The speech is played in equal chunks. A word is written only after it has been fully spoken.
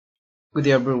Good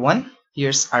day everyone,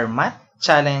 here's our math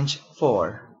challenge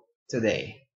for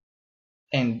today.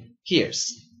 And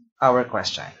here's our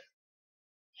question.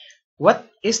 What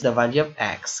is the value of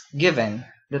x given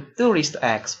that 2 raised to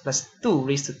x plus 2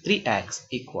 raised to 3x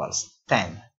equals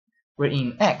 10,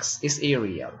 wherein x is a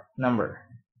real number?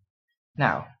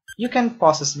 Now, you can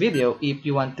pause this video if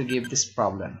you want to give this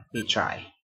problem a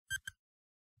try.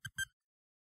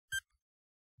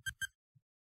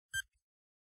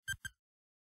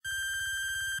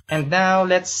 And now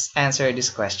let's answer this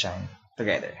question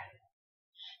together.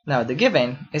 Now the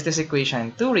given is this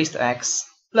equation 2 raised to x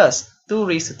plus 2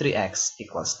 raised to 3x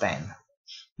equals 10.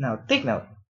 Now take note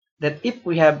that if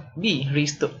we have b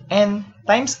raised to n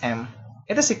times m,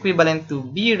 it is equivalent to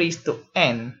b raised to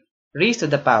n raised to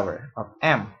the power of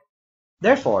m.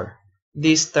 Therefore,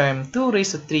 this term 2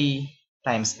 raised to 3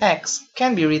 times x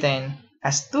can be written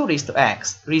as 2 raised to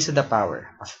x raised to the power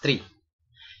of 3.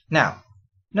 Now,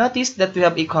 notice that we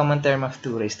have a common term of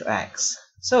 2 raised to x.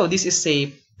 So this is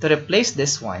safe to replace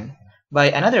this one by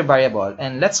another variable,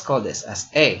 and let's call this as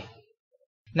a.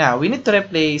 Now we need to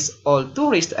replace all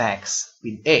 2 raised to x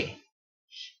with a.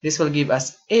 This will give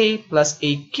us a plus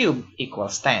a cubed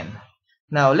equals 10.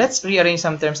 Now let's rearrange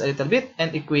some terms a little bit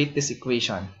and equate this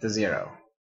equation to 0.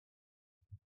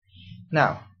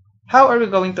 Now, how are we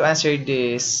going to answer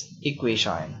this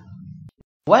equation?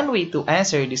 One way to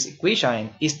answer this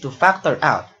equation is to factor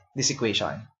out this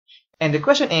equation. And the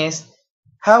question is,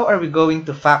 how are we going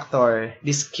to factor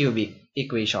this cubic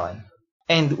equation?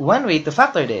 And one way to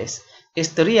factor this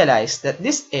is to realize that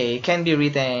this a can be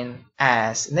written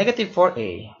as negative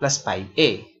 4a plus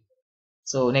 5a.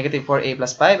 So negative 4a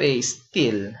plus 5a is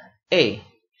still a.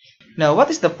 Now, what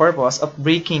is the purpose of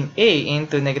breaking a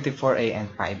into negative 4a and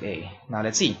 5a? Now,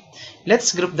 let's see.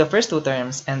 Let's group the first two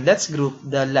terms and let's group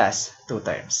the last two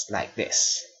terms like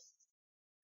this.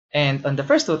 And on the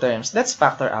first two terms, let's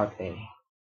factor out a.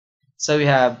 So we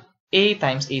have a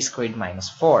times a squared minus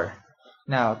 4.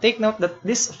 Now, take note that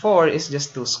this 4 is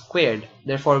just 2 squared.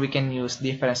 Therefore, we can use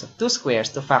difference of 2 squares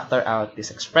to factor out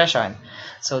this expression.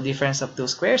 So, difference of 2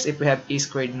 squares, if we have a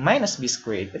squared minus b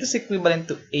squared, it is equivalent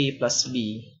to a plus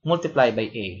b multiplied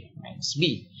by a minus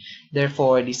b.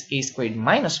 Therefore, this a squared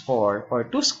minus 4 or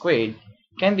 2 squared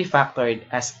can be factored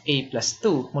as a plus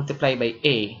 2 multiplied by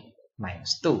a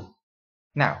minus 2.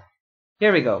 Now,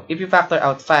 here we go. If you factor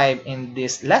out 5 in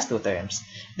these last two terms,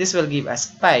 this will give us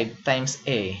 5 times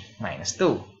a minus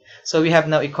 2. So we have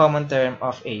now a common term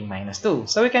of a minus 2.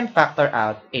 So we can factor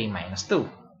out a minus 2.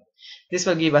 This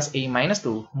will give us a minus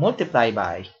 2 multiplied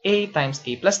by a times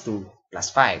a plus 2 plus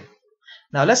 5.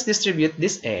 Now let's distribute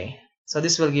this a. So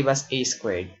this will give us a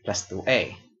squared plus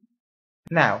 2a.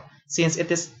 Now, since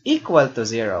it is equal to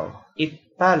 0, it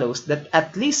follows that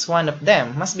at least one of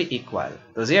them must be equal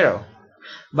to 0.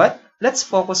 But let's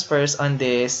focus first on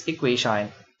this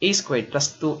equation, a squared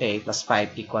plus 2a plus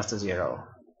 5 equals to 0.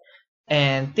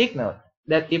 And take note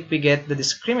that if we get the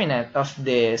discriminant of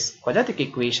this quadratic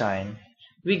equation,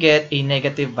 we get a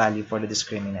negative value for the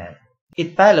discriminant.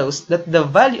 It follows that the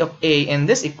value of a in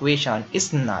this equation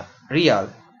is not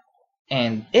real.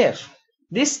 And if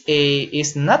this a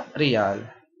is not real,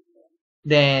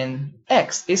 then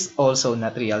x is also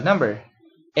not real number.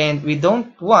 And we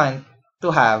don't want to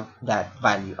have that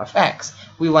value of x.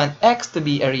 We want x to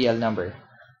be a real number.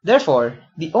 Therefore,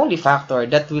 the only factor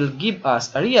that will give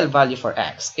us a real value for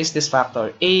x is this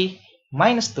factor a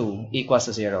minus 2 equals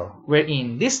to 0,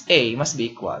 wherein this a must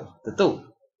be equal to 2.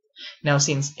 Now,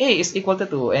 since a is equal to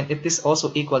 2 and it is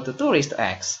also equal to 2 raised to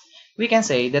x, we can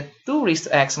say that 2 raised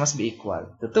to x must be equal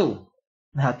to 2.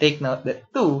 Now, take note that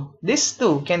this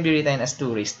 2 can be written as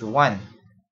 2 raised to 1.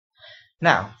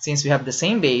 Now, since we have the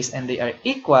same base and they are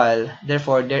equal,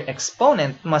 therefore their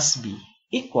exponent must be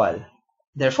equal.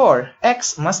 Therefore,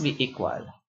 x must be equal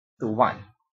to 1.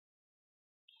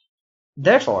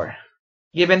 Therefore,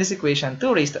 given this equation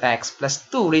 2 raised to x plus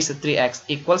 2 raised to 3x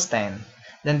equals 10,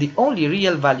 then the only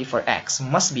real value for x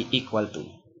must be equal to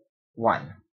 1.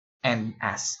 And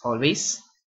as always,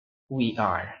 we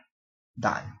are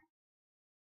done.